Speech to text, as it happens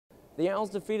The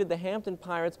Owls defeated the Hampton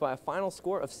Pirates by a final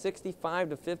score of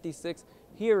 65-56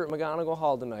 here at McGonigal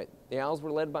Hall tonight. The Owls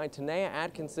were led by Tanea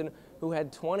Atkinson, who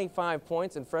had 25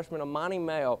 points, and freshman Amani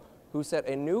Mayo, who set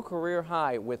a new career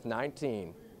high with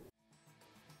 19.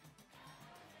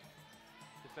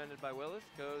 Defended by Willis,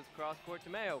 goes cross court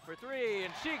to Mayo for three,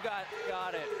 and she got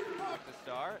it to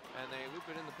start, and they loop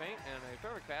it in the paint, and a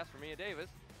perfect pass for Mia Davis,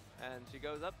 and she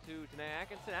goes up to Tanea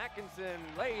Atkinson. Atkinson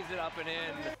lays it up and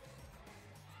in.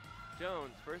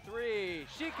 Jones for three,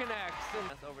 she connects, and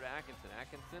that's over to Atkinson.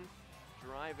 Atkinson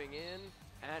driving in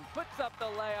and puts up the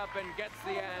layup and gets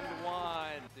the and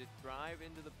one. To drive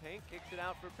into the paint, kicks it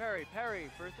out for Perry. Perry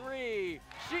for three,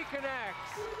 she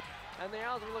connects. And the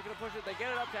Owls were looking to push it. They get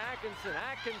it up to Atkinson.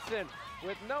 Atkinson,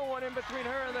 with no one in between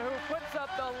her and the hoop, puts up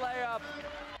the layup.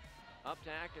 Up to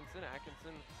Atkinson.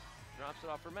 Atkinson drops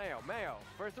it off for Mayo. Mayo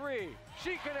for three.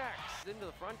 She connects. Into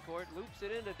the front court, loops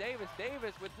it into Davis.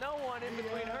 Davis, with no one in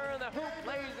between her and the hoop,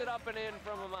 lays it up and in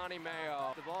from Amani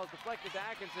Mayo. The ball is deflected to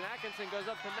Atkinson. Atkinson goes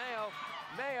up to Mayo.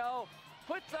 Mayo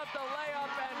puts up the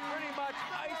layup and pretty much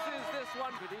ices this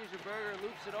one. Khadijah Berger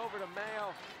loops it over to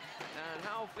Mayo. And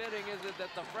how fitting is it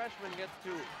that the freshman gets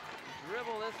to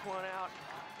dribble this one out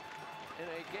in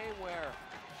a game where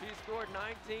she scored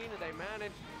 19 and they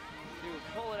managed to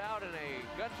pull it out in a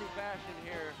gutsy fashion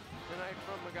here tonight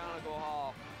from McGonigal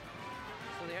Hall.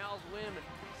 So the Owls win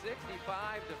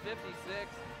 65-56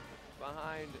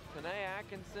 behind Tanea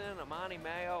Atkinson, Amani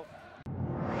Mayo,